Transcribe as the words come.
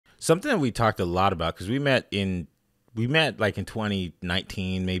Something that we talked a lot about, because we met like in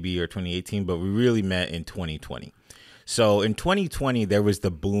 2019 maybe, or 2018, but we really met in 2020. So in 2020, there was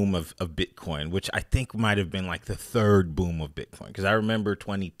the boom of Bitcoin, which I think might have been like the third boom of Bitcoin. Because I remember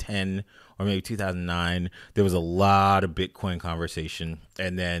 2010 or maybe 2009, there was a lot of Bitcoin conversation.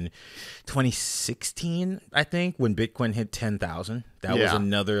 And then 2016, I think, when Bitcoin hit 10,000, that was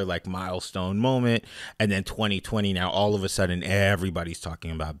another like milestone moment. And then 2020, now all of a sudden, everybody's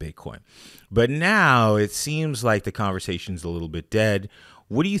talking about Bitcoin. But now it seems like the conversation's a little bit dead.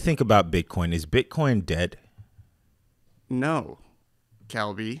 What do you think about Bitcoin? Is Bitcoin dead? No,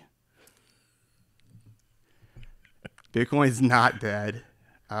 Kelby. Bitcoin's not dead.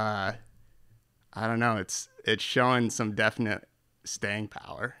 I don't know. It's showing some definite staying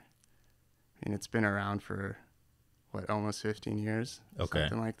power. I mean, it's been around for almost 15 years,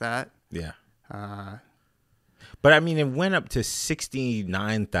 something like that. Yeah. But I mean, it went up to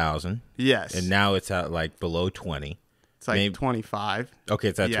 69,000. Yes. And now it's at like below 20. It's like maybe 25. Okay,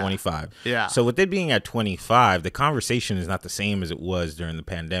 it's at 25. Yeah. So with it being at 25, the conversation is not the same as it was during the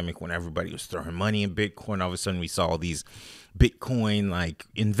pandemic when everybody was throwing money in Bitcoin. All of a sudden, we saw all these Bitcoin like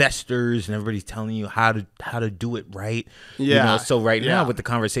investors and everybody's telling you how to do it right. Yeah. So right now, with the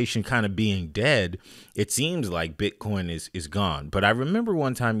conversation kind of being dead, it seems like Bitcoin is gone. But I remember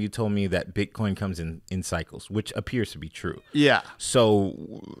one time you told me that Bitcoin comes in cycles, which appears to be true. Yeah.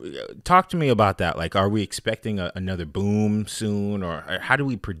 So talk to me about that. Like, are we expecting another boom soon, or how do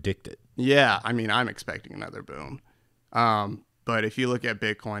we predict it? Yeah. I mean, I'm expecting another boom. But if you look at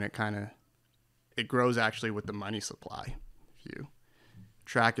Bitcoin, it grows actually with the money supply. If you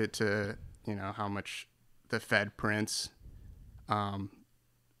track it to, how much the Fed prints,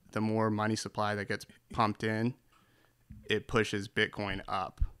 the more money supply that gets pumped in, it pushes Bitcoin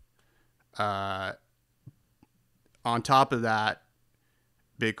up. On top of that,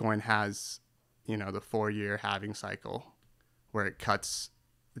 Bitcoin has, the 4-year halving cycle where it cuts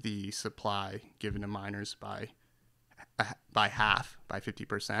the supply given to miners by half, by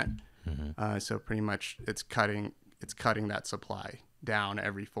 50%. Mm-hmm. So pretty much it's cutting that supply down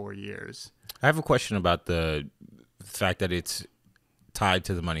every 4 years. I have a question about the fact that it's tied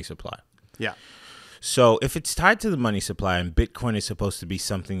to the money supply. Yeah. So if it's tied to the money supply and Bitcoin is supposed to be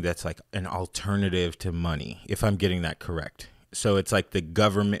something that's like an alternative to money, if I'm getting that correct. So it's like the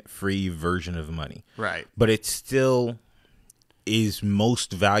government-free version of money. Right. But it still is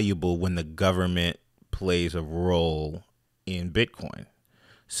most valuable when the government plays a role in Bitcoin.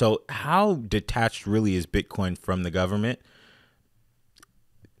 So how detached really is Bitcoin from the government?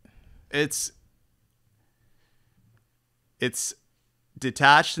 It's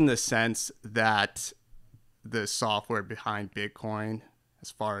detached in the sense that the software behind Bitcoin,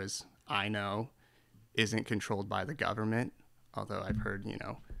 as far as I know, isn't controlled by the government. Although I've heard,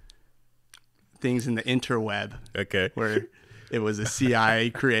 things in the interweb where it was a CIA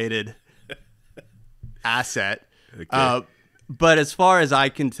created asset. Okay. But as far as I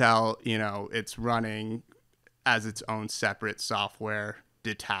can tell, it's running as its own separate software,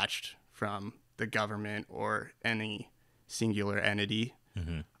 detached from the government or any singular entity.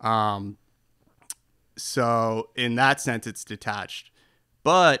 Mm-hmm. So in that sense, it's detached.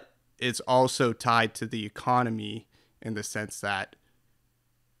 But it's also tied to the economy in the sense that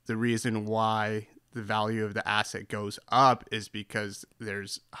the reason why the value of the asset goes up is because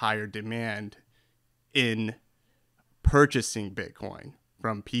there's higher demand in purchasing Bitcoin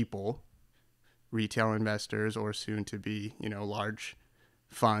from people, retail investors, or soon to be, large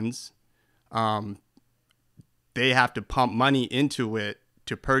funds. They have to pump money into it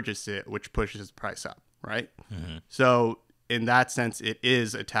to purchase it, which pushes the price up, right? Mm-hmm. So in that sense, it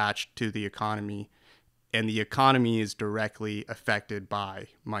is attached to the economy, and the economy is directly affected by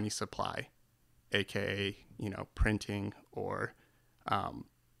money supply, aka, printing or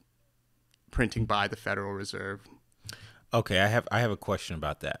printing by the Federal Reserve. Okay, I have a question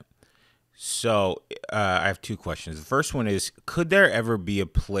about that. So I have two questions. The first one is, could there ever be a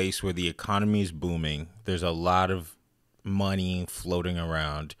place where the economy is booming, there's a lot of money floating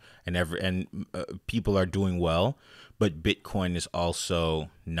around, and people are doing well, but Bitcoin is also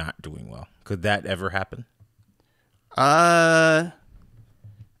not doing well? Could that ever happen? That's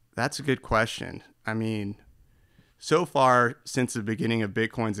a good question. I mean, so far since the beginning of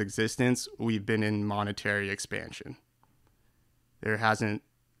Bitcoin's existence, we've been in monetary expansion. There hasn't,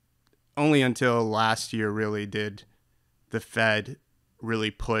 only until last year really did the Fed really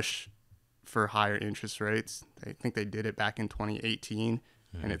push for higher interest rates. I think they did it back in 2018,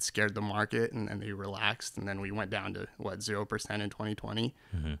 and it scared the market, and then they relaxed, and then we went down to 0% in 2020.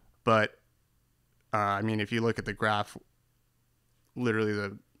 But I mean, if you look at the graph, literally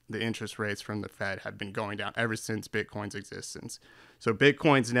the interest rates from the Fed have been going down ever since Bitcoin's existence. So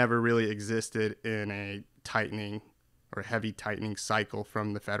Bitcoin's never really existed in a tightening or heavy tightening cycle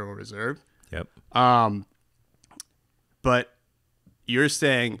from the Federal Reserve. Yep. But you're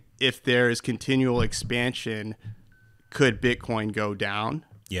saying if there is continual expansion, could Bitcoin go down?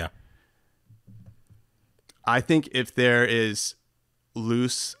 Yeah. I think if there is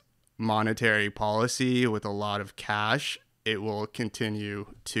loose monetary policy with a lot of cash, it will continue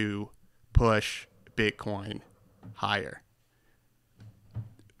to push Bitcoin higher.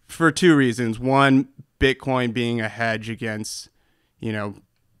 For two reasons. One, Bitcoin being a hedge against,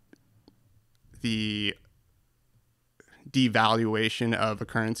 the devaluation of a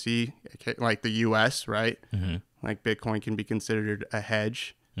currency like the US, right? Mm-hmm. Like Bitcoin can be considered a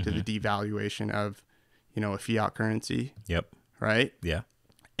hedge to the devaluation of, a fiat currency. Yep. Right? Yeah.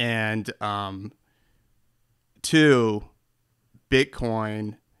 And two,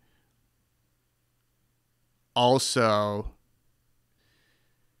 Bitcoin also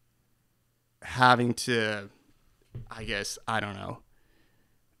having to,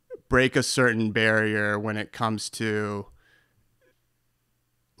 break a certain barrier when it comes to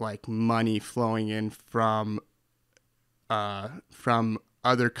like money flowing in from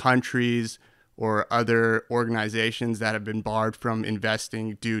other countries or other organizations that have been barred from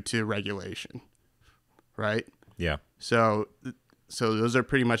investing due to regulation, right? Yeah. So those are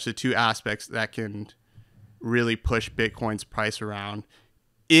pretty much the two aspects that can really push Bitcoin's price around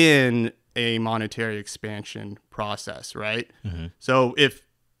in a monetary expansion process, right? Mm-hmm. So if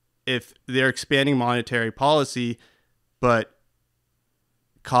they're expanding monetary policy, but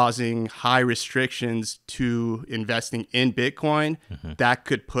causing high restrictions to investing in Bitcoin, that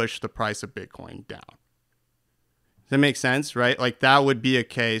could push the price of Bitcoin down. Does that make sense, right? Like that would be a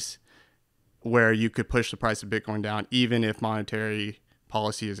case where you could push the price of Bitcoin down even if monetary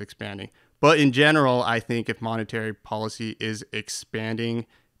policy is expanding. But in general, I think if monetary policy is expanding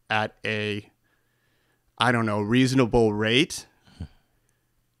at a, reasonable rate,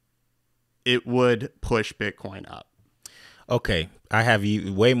 it would push Bitcoin up. Okay, I have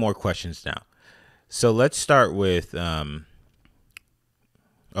way more questions now. So let's start with. Okay, I'm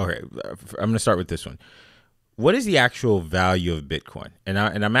going to start with this one. What is the actual value of Bitcoin? And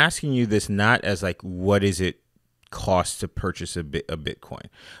I'm asking you this not as like what is it cost to purchase a Bitcoin,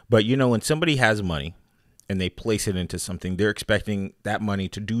 but when somebody has money and they place it into something, they're expecting that money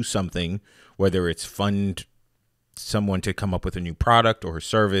to do something, whether it's fund someone to come up with a new product or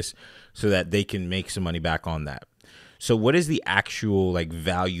service, so that they can make some money back on that. So what is the actual like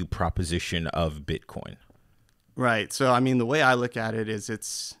value proposition of Bitcoin? Right. So, the way I look at it is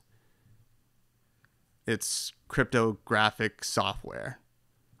it's cryptographic software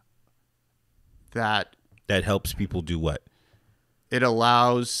that helps people do what? It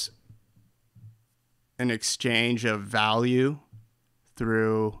allows an exchange of value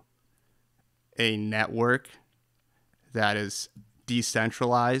through a network that is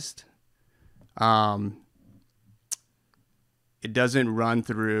decentralized. It doesn't run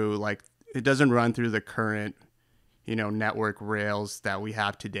through the current, network rails that we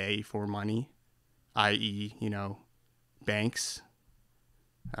have today for money, i.e., banks.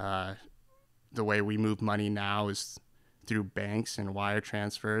 The way we move money now is through banks and wire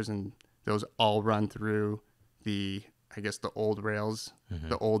transfers, and those all run through the old rails,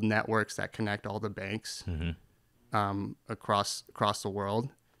 the old networks that connect all the banks across the world.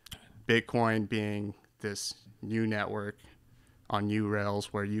 Bitcoin being this new network on new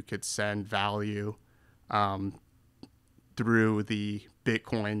rails where you could send value through the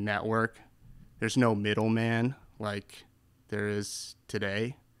Bitcoin network. There's no middleman like there is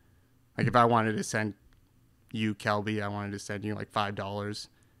today. Like if I wanted to send you, Kelby, I wanted to send you like $5,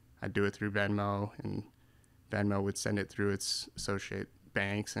 I'd do it through Venmo, and Venmo would send it through its associate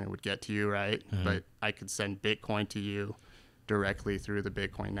banks and it would get to you, right? But I could send Bitcoin to you directly through the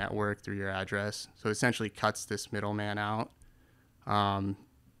Bitcoin network through your address. So it essentially cuts this middleman out. And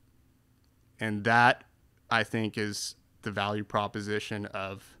that, I think, is the value proposition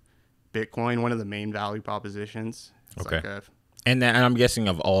of Bitcoin, one of the main value propositions. It's okay. Like and I'm guessing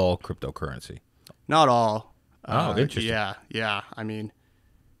of all cryptocurrency. Not all. Oh, interesting. Yeah.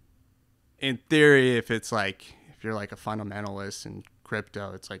 In theory, if you're like a fundamentalist in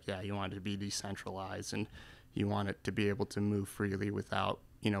crypto, it's like, you want it to be decentralized and you want it to be able to move freely without,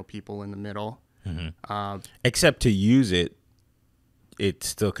 people in the middle. Except to use it, it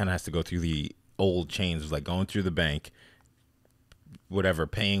still kind of has to go through the old chains, like going through the bank,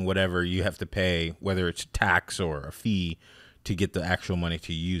 paying whatever you have to pay, whether it's tax or a fee, to get the actual money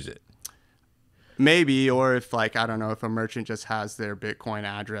to use it. Maybe, or if like, I don't know, if a merchant just has their Bitcoin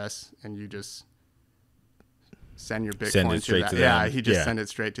address and you just send your Send Bitcoin it straight that. to Yeah, them. he just Yeah. send it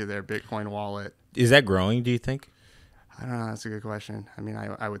straight to their Bitcoin wallet. Is that growing, do you think? I don't know. That's a good question. I mean,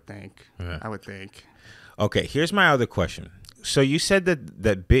 I would think. Yeah. I would think. Okay, here's my other question. So you said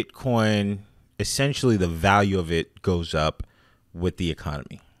that Bitcoin, essentially the value of it goes up with the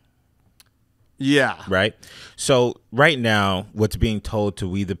economy, Yeah. right? So right now, what's being told to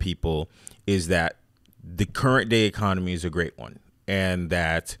we the people is that the current day economy is a great one, and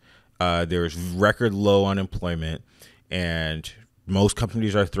that there's record low unemployment, and most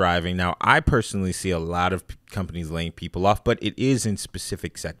companies are thriving. Now, I personally see a lot of companies laying people off, but it is in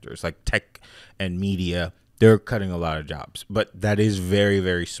specific sectors like tech and media. They're cutting a lot of jobs, but that is very,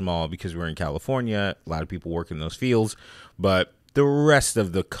 very small because we're in California. A lot of people work in those fields, but the rest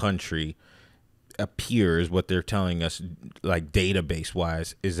of the country appears, what they're telling us, like database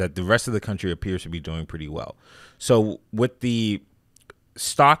wise, is that the rest of the country appears to be doing pretty well. So with the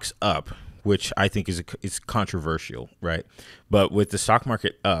stocks up, which I think is controversial, right? But with the stock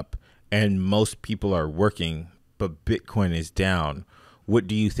market up and most people are working, but Bitcoin is down, what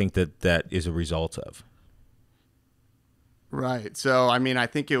do you think that is a result of? Right. So, I mean, I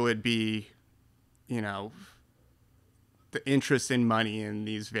think it would be, you know, the interest in money in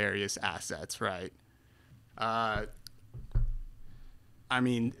these various assets, right? I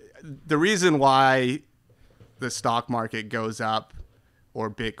mean, the reason why the stock market goes up or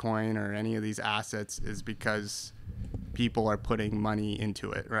Bitcoin or any of these assets is because people are putting money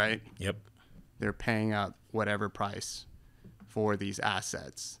into it, right? Yep. They're paying up whatever price for these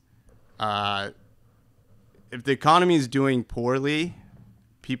assets. If the economy is doing poorly,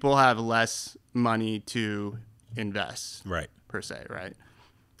 people have less money to invest, Right. per se, right?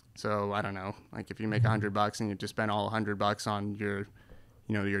 So I don't know, like if you make $100 and you just spend all $100 on your,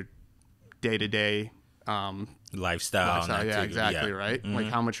 you know, your day-to-day Lifestyle. And yeah, activity. exactly, Yeah. right? Like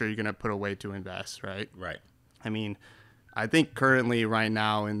how much are you going to put away to invest, right? Right. I mean, I think currently right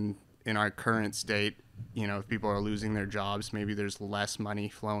now in our current state, you know, if people are losing their jobs, maybe there's less money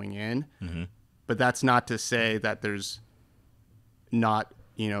flowing in. Mm-hmm. But that's not to say that there's not,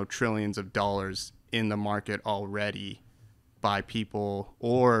 you know, trillions of dollars in the market already by people,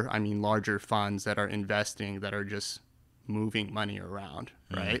 or I mean larger funds that are investing, that are just moving money around,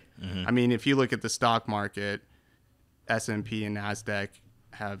 right? Mm-hmm. I mean, if you look at the stock market, S&P and NASDAQ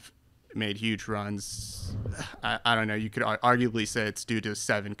have made huge runs. I don't know, you could arguably say it's due to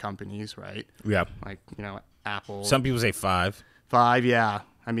 7 companies, right? Yeah. Like, you know, Apple. Some people say 5. 5, yeah.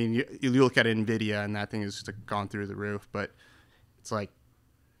 I mean, you look at NVIDIA and that thing has just gone through the roof, but it's like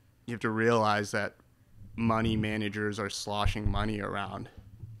you have to realize that money managers are sloshing money around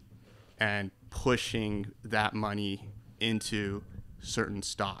and pushing that money into certain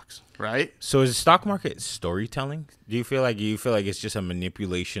stocks, right? So is the stock market storytelling? Do you feel like it's just a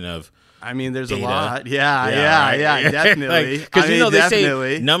manipulation of? I mean, there's data? a lot. Yeah, definitely. Because I mean, they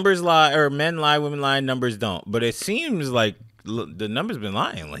definitely. say numbers lie, or men lie, women lie, numbers don't. But it seems like the numbers been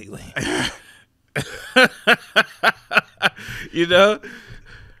lying lately. You know?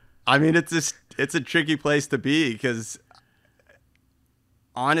 I mean, it's a tricky place to be because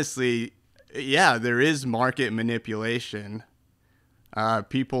honestly, yeah, there is market manipulation.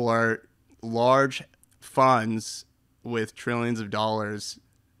 People are large funds with trillions of dollars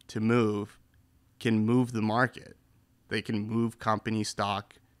to can move the market. They can move company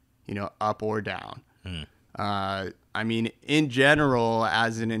stock, you know, up or down. I mean, in general,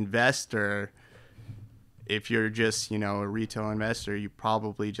 as an investor, if you're just, you know, a retail investor, you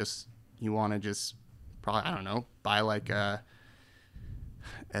probably want to just I don't know, buy like a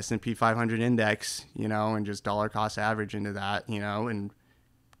S&P 500 index, you know, and just dollar cost average into that, you know, and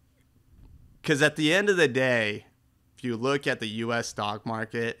because at the end of the day, if you look at the U.S. stock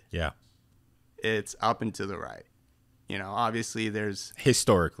market, Yeah. it's up and to the right. You know, obviously there's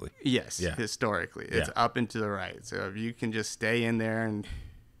Historically. historically, it's up and to the right. So if you can just stay in there and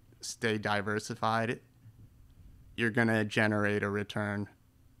stay diversified, you're going to generate a return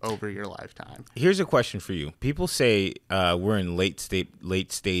over your lifetime. Here's a question for you. People say we're in late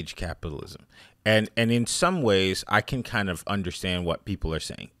stage capitalism. And in some ways, I can kind of understand what people are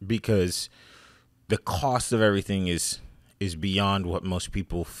saying, because the cost of everything is beyond what most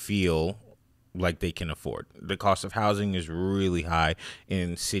people feel like they can afford. The cost of housing is really high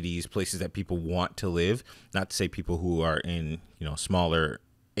in cities, places that people want to live. Not to say people who are in, you know, smaller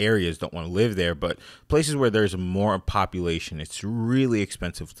areas don't want to live there, but places where there's more population, it's really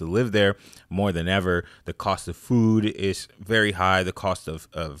expensive to live there more than ever. The cost of food is very high. The cost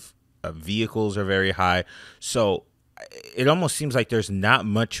of vehicles are very high. So it almost seems like there's not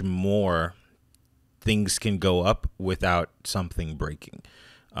much more things can go up without something breaking,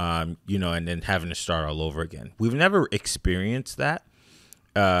 and then having to start all over again. We've never experienced that.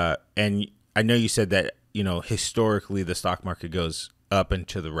 And I know you said that, historically the stock market goes up and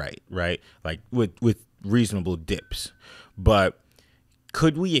to the right? Like with reasonable dips. But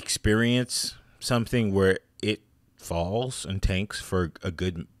could we experience something where it falls and tanks for a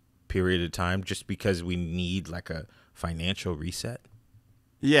good period of time just because we need like a financial reset?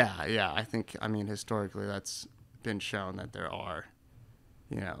 Yeah. I think, historically that's been shown that there are,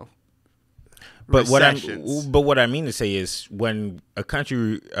 But recessions. what I mean to say is when a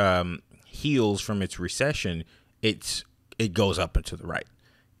country heals from its recession, it goes up and to the right.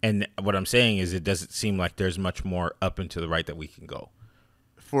 And what I'm saying is it doesn't seem like there's much more up and to the right that we can go.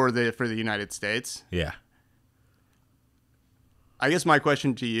 For the United States. Yeah. I guess my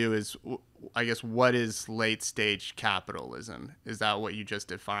question to you is, what is late stage capitalism? Is that what you just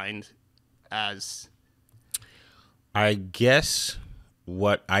defined as? I guess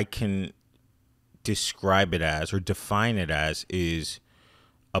what I can describe it as or define it as is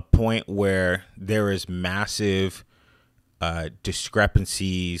a point where there is massive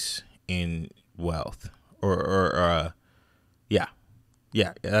discrepancies in wealth or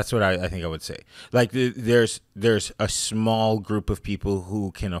yeah, that's what I think I would say. Like there's a small group of people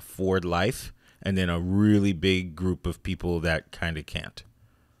who can afford life, and then a really big group of people that kind of can't.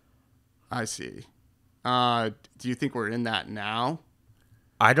 I see. Do you think we're in that now?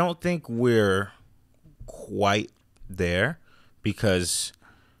 I don't think we're quite there because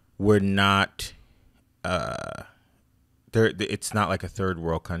we're not there. It's not like a third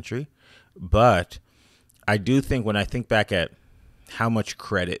world country, but I do think when I think back at how much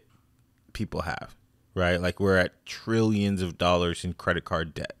credit people have, right? Like we're at trillions of dollars in credit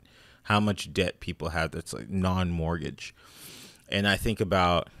card debt. How much debt people have that's like non-mortgage. And I think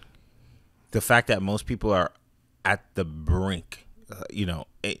about the fact that most people are at the brink.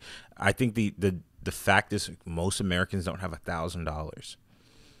 I think the fact is most Americans don't have $1,000.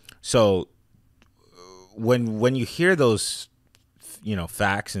 So when you hear those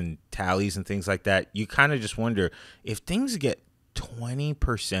facts and tallies and things like that, you kind of just wonder if things get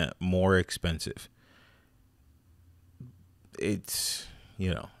 20% more expensive, it's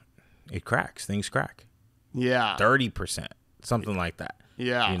it cracks. Things crack. Yeah. 30%, something like that.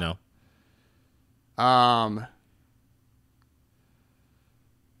 Yeah.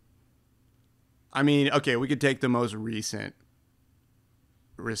 Okay, we could take the most recent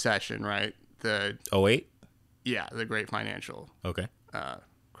recession, right? The 08? Yeah, the Great Financial Okay.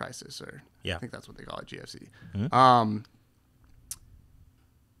 Crisis, or Yeah. I think that's what they call it, GFC. Mm-hmm.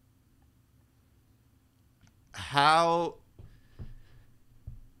 How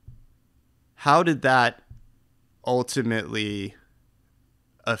did that ultimately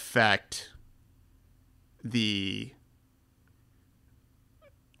affect the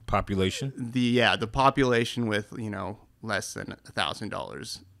Population? the population with less than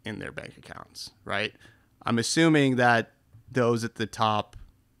 $1,000 in their bank accounts, right? I'm assuming that those at the top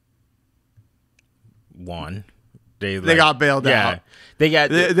One. They got bailed out.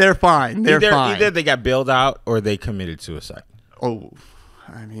 They're fine. They're fine. Either they got bailed out or they committed suicide. Oh,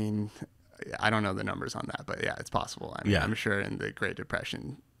 I don't know the numbers on that, but yeah, it's possible. I'm sure in the Great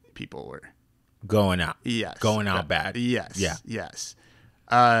Depression, people were going out. Yes. Going out bad. Yes. Yeah. Yes.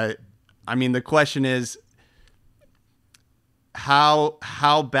 The question is,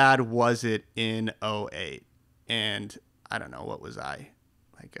 how bad was it in 2008? And I don't know, what was I?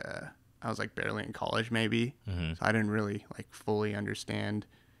 I was barely in college maybe. Mm-hmm. So I didn't really fully understand,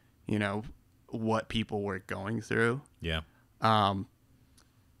 what people were going through. Yeah.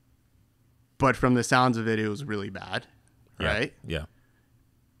 But from the sounds of it, it was really bad, right? Yeah.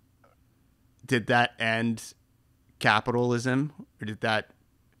 Did that end capitalism, or did that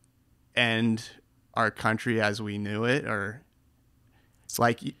end our country as we knew it? Or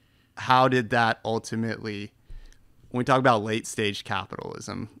how did that ultimately, when we talk about late stage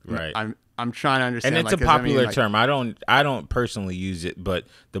capitalism, right? I'm trying to understand. And it's a popular term. I don't personally use it, but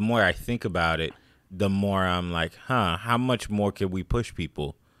the more I think about it, the more I'm like, how much more can we push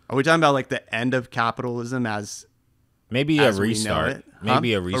people? Are we talking about the end of capitalism as maybe a restart?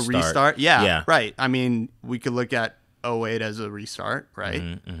 Maybe a restart. A restart? Yeah. Right. We could look at 2008 as a restart, right?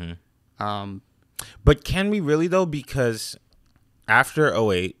 Mm-hmm. But can we really though? Because after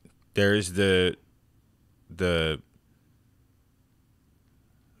 2008, there's the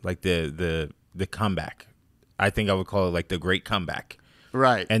comeback. I think I would call it the great comeback.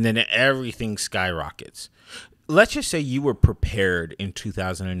 Right. And then everything skyrockets. Let's just say you were prepared in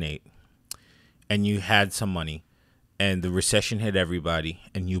 2008 and you had some money and the recession hit everybody,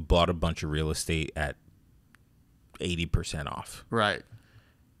 and you bought a bunch of real estate at 80% off. Right.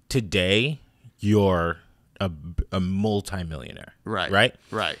 Today, you're a multimillionaire. Right. Right?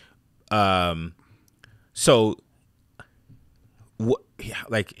 Right. So,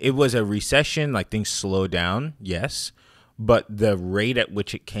 like, it was a recession, like things slowed down, yes, but the rate at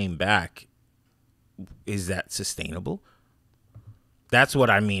which it came back, is that sustainable? That's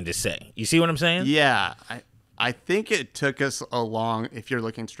what I mean to say. You see what I'm saying? Yeah. I think it took us a long, if you're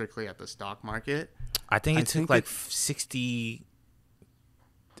looking strictly at the stock market. I think it took like 60,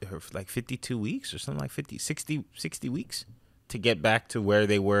 or like 52 weeks or something, like 60 weeks to get back to where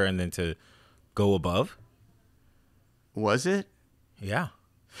they were and then to go above. Was it? Yeah.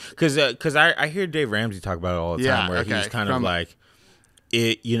 Because I hear Dave Ramsey talk about it all the time, where he's kind of like,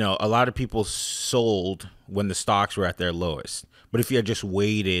 a lot of people sold when the stocks were at their lowest. But if you had just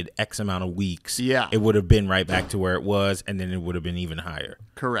waited X amount of weeks, it would have been right back to where it was, and then it would have been even higher.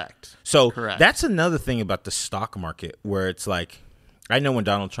 Correct. So that's another thing about the stock market, where it's like, I know when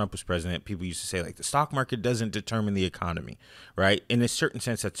Donald Trump was president, people used to say, like, the stock market doesn't determine the economy, right? In a certain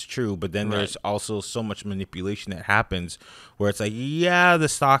sense, that's true. But then there's also so much manipulation that happens where it's like, yeah, the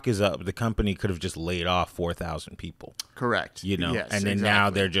stock is up. The company could have just laid off 4,000 people. Correct. Yes, and then now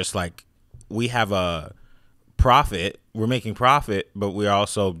they're just like, we have a profit. We're making profit, but we're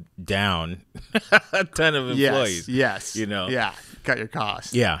also down a ton of employees. Yes. Yeah. Cut your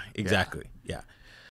costs. Yeah, exactly. Yeah.